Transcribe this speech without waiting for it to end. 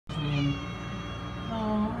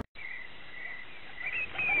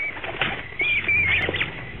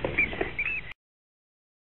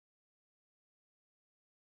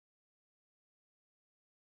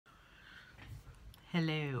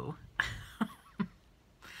Hello.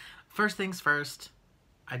 First things first,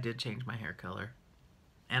 I did change my hair color.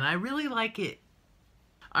 And I really like it.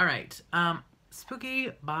 Alright, Spooky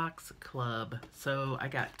Box Club. So I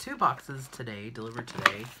got 2 boxes today, delivered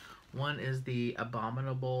today. One is the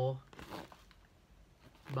Abominable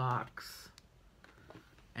box.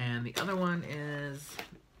 And the other one is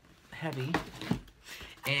heavy.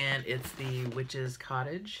 And it's the Witch's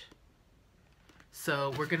Cottage.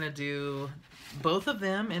 So we're going to do both of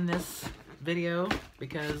them in this video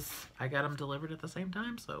because I got them delivered at the same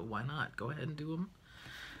time. So why not? Go ahead and do them.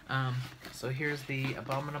 So here's the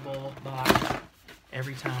Abominable box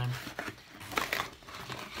every time.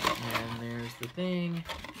 And there's the thing.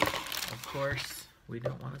 Of course, we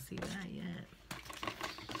don't want to see that yet.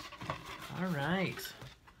 All right.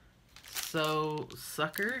 So,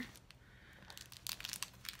 sucker.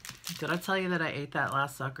 Did I tell you that I ate that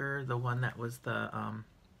last sucker? The one that was the,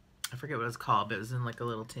 I forget what it was called, but it was in like a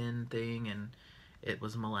little tin thing and it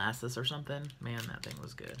was molasses or something. Man, that thing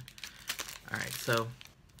was good. All right, so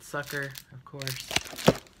sucker, of course.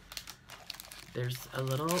 There's a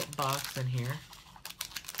little box in here.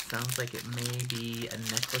 Sounds like it may be a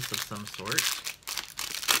necklace of some sort.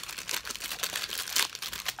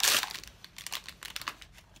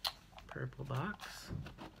 Purple box.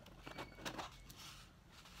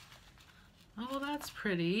 Oh, that's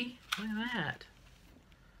pretty. Look at that.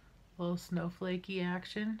 A little snowflakey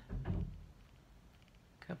action.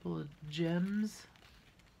 Couple of gems.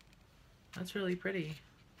 That's really pretty.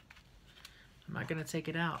 I'm not going to take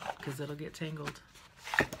it out because it'll get tangled.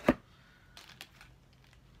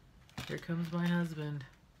 Here comes my husband.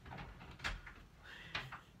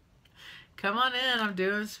 Come on in. I'm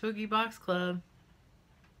doing Spooky Box Club.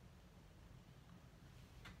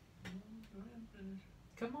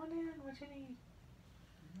 Come on in. What you need?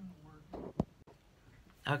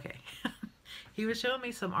 Okay. He was showing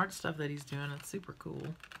me some art stuff that he's doing. It's super cool.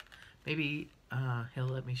 Maybe he'll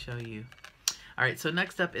let me show you. All right, so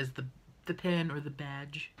next up is the pin or the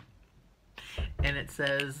badge. And it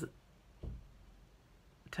says,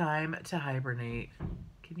 time to hibernate.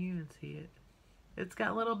 Can you even see it? It's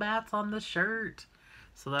got little bats on the shirt.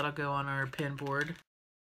 So that'll go on our pin board.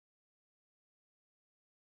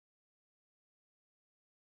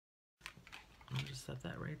 I'll just set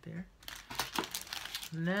that right there.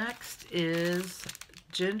 Next is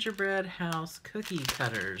gingerbread house cookie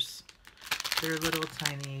cutters. They're little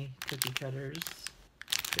tiny cookie cutters.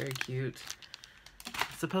 Very cute.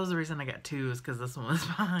 I suppose the reason I got 2 is because this one was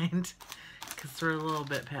behind. Because they're a little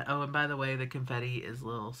bit... Oh, and by the way, the confetti is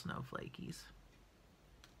little snowflakies.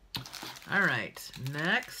 Alright,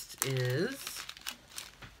 next is...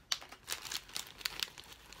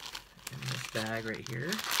 in this bag right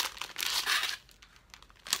here.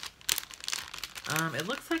 It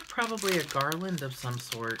looks like probably a garland of some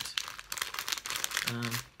sort.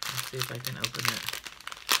 Let's see if I can open it.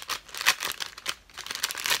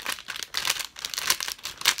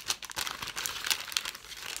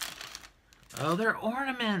 Oh, they're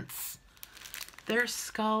ornaments. They're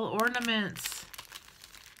skull ornaments.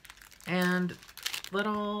 And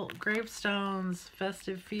little gravestones,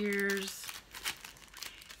 festive fears.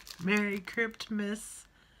 Merry Cryptmas.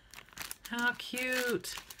 How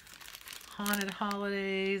cute. Haunted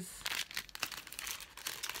holidays,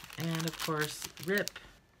 and of course RIP,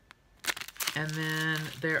 and then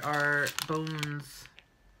there are bones.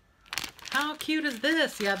 How cute is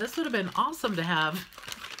this? Yeah, this would have been awesome to have.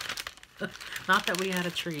 Not that we had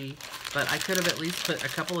a tree, but I could have at least put a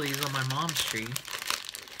couple of these on my mom's tree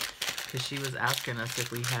because she was asking us if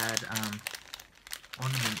we had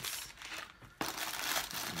ornaments.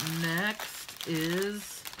 Next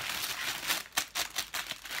is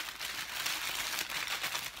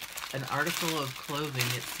an article of clothing,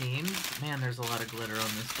 it seems. Man, there's a lot of glitter on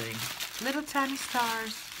this thing. Little tiny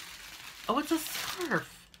stars. Oh, it's a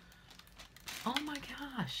scarf. Oh my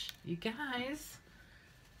gosh. You guys.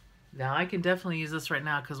 Now, I can definitely use this right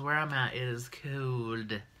now because where I'm at is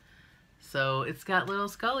cold. So, it's got little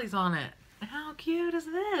scullies on it. How cute is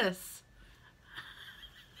this?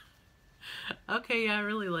 Okay, yeah, I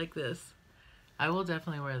really like this. I will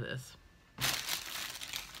definitely wear this.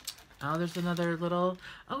 Oh, there's another little...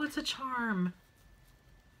 Oh, it's a charm.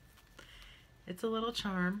 It's a little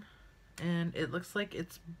charm. And it looks like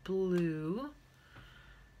it's blue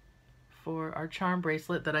for our charm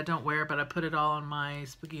bracelet that I don't wear, but I put it all on my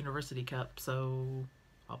Spooky University cup. So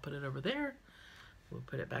I'll put it over there. We'll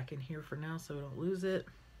put it back in here for now so we don't lose it.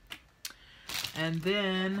 And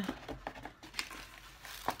then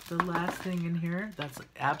the last thing in here that's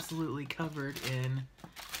absolutely covered in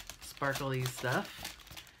sparkly stuff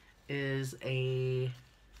is a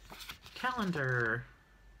calendar.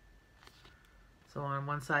 So on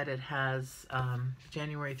one side it has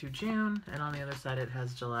January through June, and on the other side it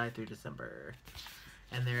has July through December.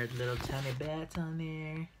 And there are little tiny bats on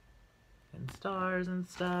there, and stars and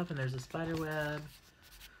stuff, and there's a spider web.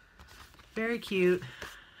 Very cute.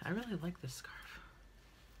 I really like this scarf.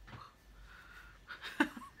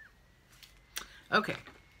 Okay.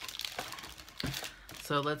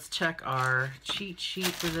 So let's check our cheat sheet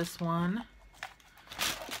for this one.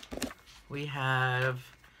 We have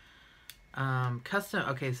custom,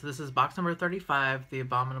 okay, so this is box number 35, the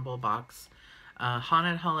Abominable box.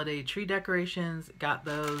 Haunted holiday tree decorations, got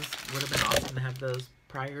those. Would have been awesome to have those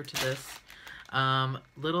prior to this.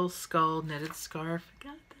 Little skull knitted scarf,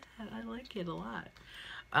 got that. I like it a lot.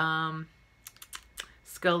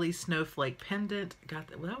 Scully snowflake pendant, got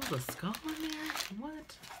that. Well, that was a skull in there?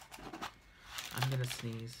 What? I'm gonna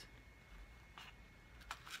sneeze.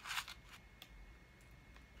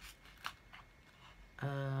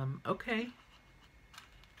 Okay.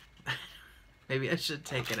 Maybe I should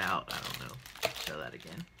take it out. I don't know. Show that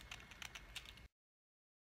again.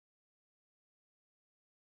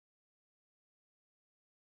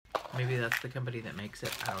 Maybe that's the company that makes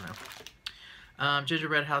it. I don't know.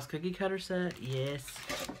 Gingerbread house cookie cutter set. Yes.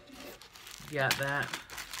 Got that.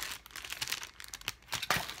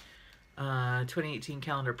 2018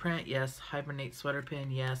 calendar print. Yes. Hibernate sweater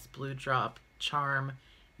pin. Yes. Blue drop charm.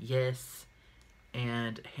 Yes.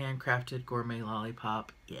 And handcrafted gourmet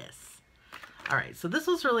lollipop. Yes. Alright, so this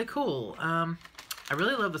was really cool. I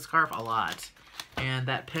really love the scarf a lot. And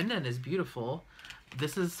that pendant is beautiful.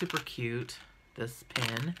 This is super cute. This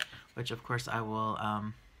pin, which of course I will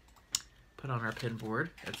put on our pin board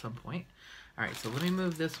at some point. Alright, so let me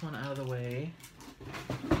move this one out of the way.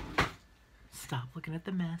 Stop looking at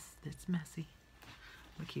the mess. It's messy.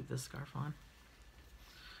 I'm going to keep this scarf on.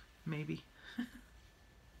 Maybe.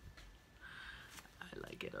 I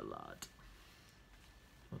like it a lot.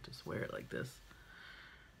 We'll just wear it like this.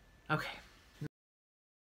 Okay.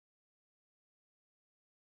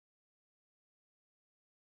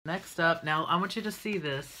 Next up, now I want you to see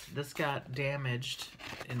this. This got damaged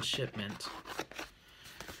in shipment.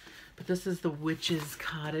 But this is the Witch's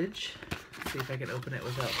Cottage. Let's see if I can open it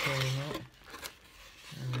without tearing it.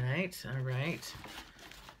 Alright, alright.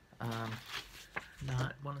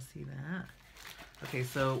 Not want to see that. Okay,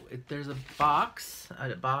 so there's a box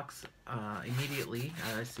immediately,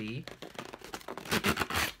 I see.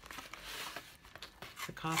 It's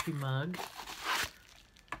a coffee mug.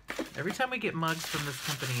 Every time we get mugs from this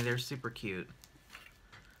company, they're super cute.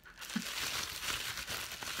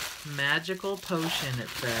 Magical potion, it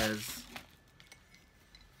says.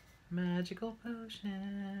 Magical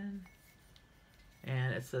potion.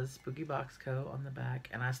 And it says Spooky Box Co. on the back,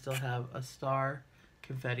 and I still have a star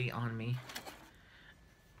confetti on me.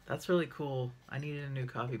 That's really cool. I needed a new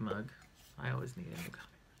coffee mug. I always need a new coffee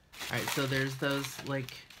mug. Alright, so there's those,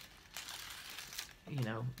 like, you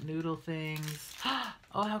know, noodle things.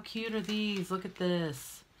 Oh, how cute are these? Look at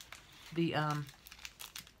this. The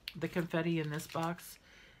confetti in this box.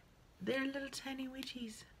 They're little tiny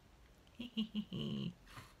witchies.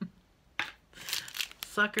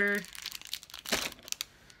 Sucker.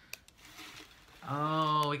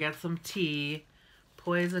 Oh, we got some tea.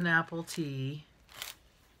 Poison apple tea.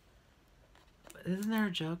 Isn't there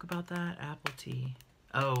a joke about that? Apple tea.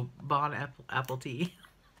 Oh, bon apple tea.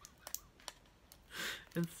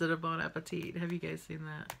 Instead of bon appetit. Have you guys seen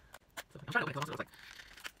that? I'm trying to open it. It looks like.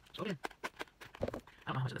 Show it in. I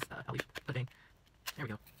don't know how much of this I'll leave pudding. There we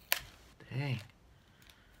go. Dang.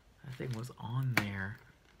 That thing was on there.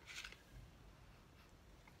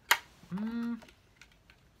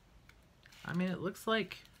 I mean, it looks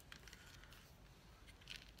like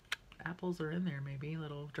apples are in there, maybe.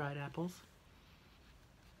 Little dried apples.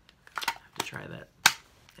 I have to try that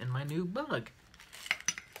in my new mug.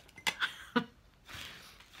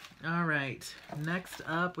 Alright, next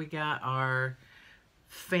up we got our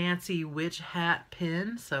fancy witch hat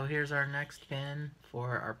pin. So here's our next pin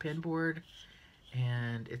for our pin board.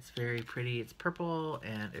 And it's very pretty. It's purple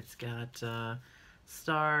and it's got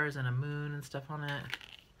stars and a moon and stuff on it.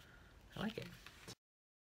 I like it.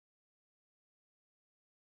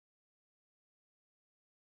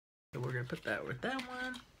 So we're going to put that with that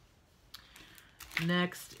one.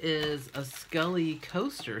 Next is a Scully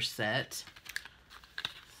coaster set.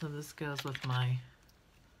 So this goes with my...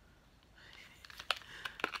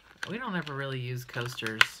 We don't ever really use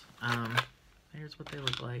coasters. Here's what they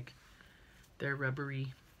look like. They're rubbery.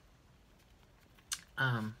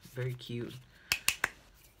 Very cute.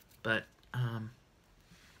 But I'm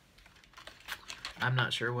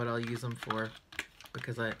not sure what I'll use them for.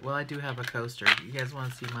 because I do have a coaster. You guys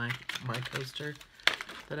want to see my coaster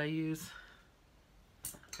that I use?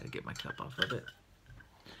 Gotta get my cup off of it.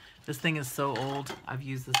 This thing is so old. I've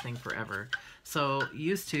used this thing forever. So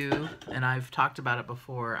used to, and I've talked about it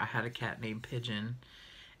before, I had a cat named Pigeon,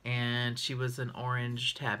 and she was an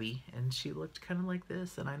orange tabby, and she looked kind of like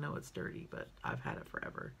this, and I know it's dirty, but I've had it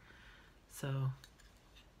forever. So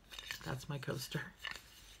that's my coaster.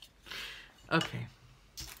 Okay.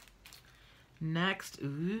 Next,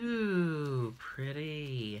 ooh,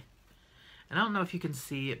 pretty. And I don't know if you can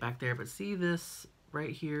see it back there, but see this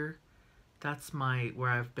right here? That's where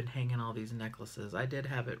I've been hanging all these necklaces. I did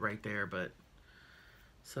have it right there, but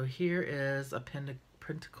so here is a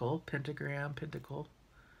pentacle.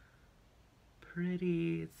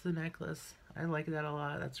 Pretty. It's the necklace. I like that a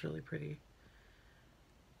lot. That's really pretty.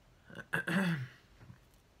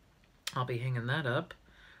 I'll be hanging that up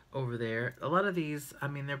over there. A lot of these, I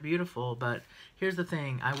mean, they're beautiful, but here's the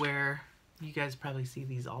thing. You guys probably see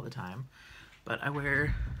these all the time, but I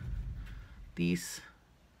wear these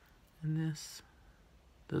and this.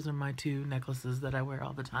 Those are my two necklaces that I wear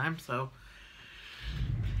all the time. So,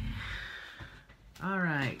 all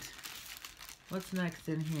right, what's next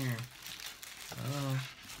in here? Oh,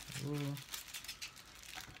 ooh.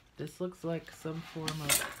 This looks like some form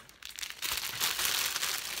of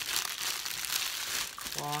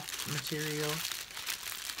cloth material.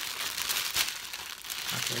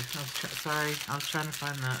 Okay, sorry, I was trying to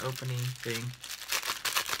find the opening thing.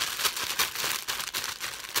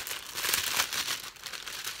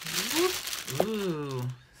 Ooh,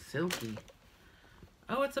 silky.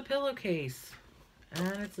 Oh, it's a pillowcase.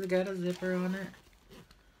 And it's got a zipper on it.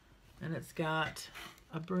 And it's got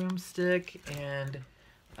a broomstick and...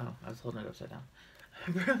 Oh, I was holding it upside down.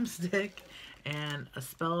 A broomstick and a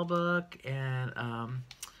spell book and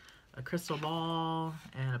a crystal ball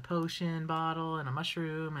and a potion bottle and a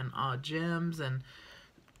mushroom and gems and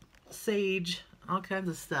sage. All kinds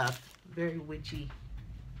of stuff. Very witchy.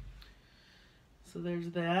 So there's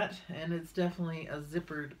that, and it's definitely a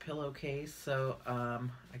zippered pillowcase, so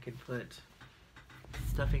I could put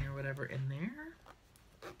stuffing or whatever in there.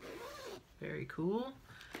 Very cool.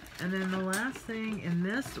 And then the last thing in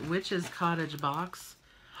this Witch's Cottage box.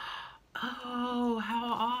 Oh,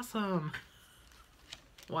 how awesome.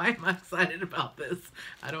 Why am I excited about this?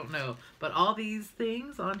 I don't know. But all these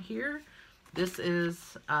things on here, this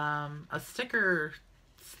is a sticker.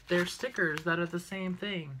 They're stickers that are the same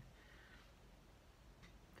thing.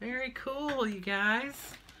 Very cool, you guys.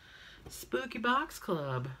 Spooky Box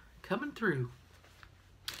Club coming through.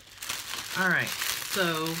 All right,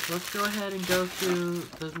 so let's go ahead and go through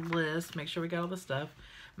the list. Make sure we got all the stuff.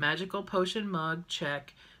 Magical Potion Mug,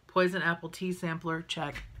 check. Poison Apple Tea Sampler,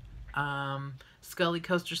 check. Scully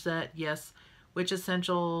Coaster Set, yes. Witch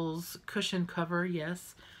Essentials Cushion Cover,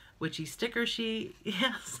 yes. Witchy Sticker Sheet,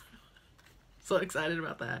 yes. So excited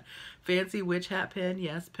about that. Fancy Witch Hat Pin,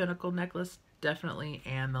 yes. Pinnacle Necklace, definitely,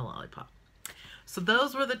 and the lollipop. So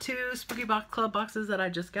those were the two Spooky Box Club boxes that I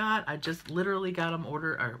just got. I just literally got them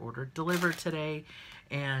delivered today,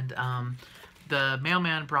 and the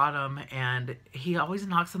mailman brought them, and he always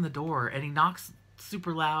knocks on the door, and he knocks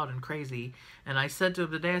super loud and crazy. And I said to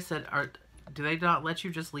him today, I said, do they not let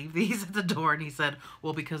you just leave these at the door? And he said,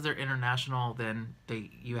 well, because they're international, then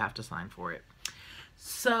you have to sign for it.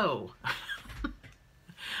 So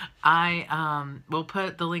I will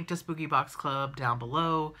put the link to Spooky Box Club down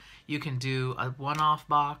below. You can do a one-off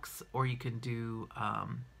box, or you can do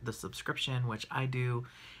the subscription, which I do.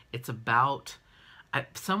 It's about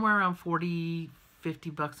somewhere around 40, 50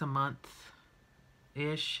 bucks a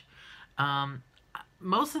month-ish.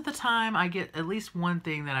 Most of the time, I get at least one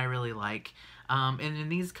thing that I really like. And in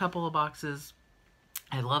these couple of boxes,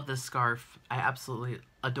 I love this scarf. I absolutely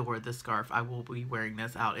adore this scarf. I will be wearing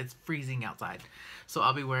this out. It's freezing outside, so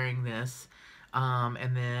I'll be wearing this.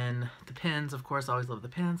 And then the pins, of course, I always love the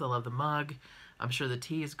pins. I love the mug. I'm sure the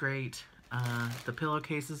tea is great. The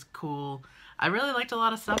pillowcase is cool. I really liked a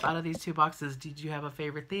lot of stuff out of these two boxes. Did you have a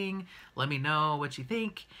favorite thing? Let me know what you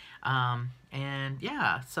think. And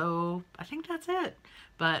yeah, so I think that's it.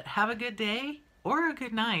 But have a good day or a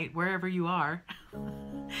good night wherever you are.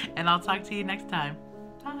 And I'll talk to you next time.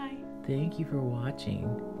 Bye. Thank you for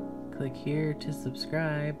watching. Click here to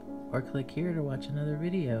subscribe, or click here to watch another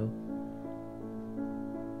video.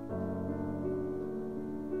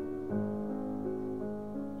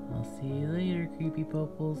 I'll see you later, creepy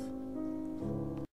poples.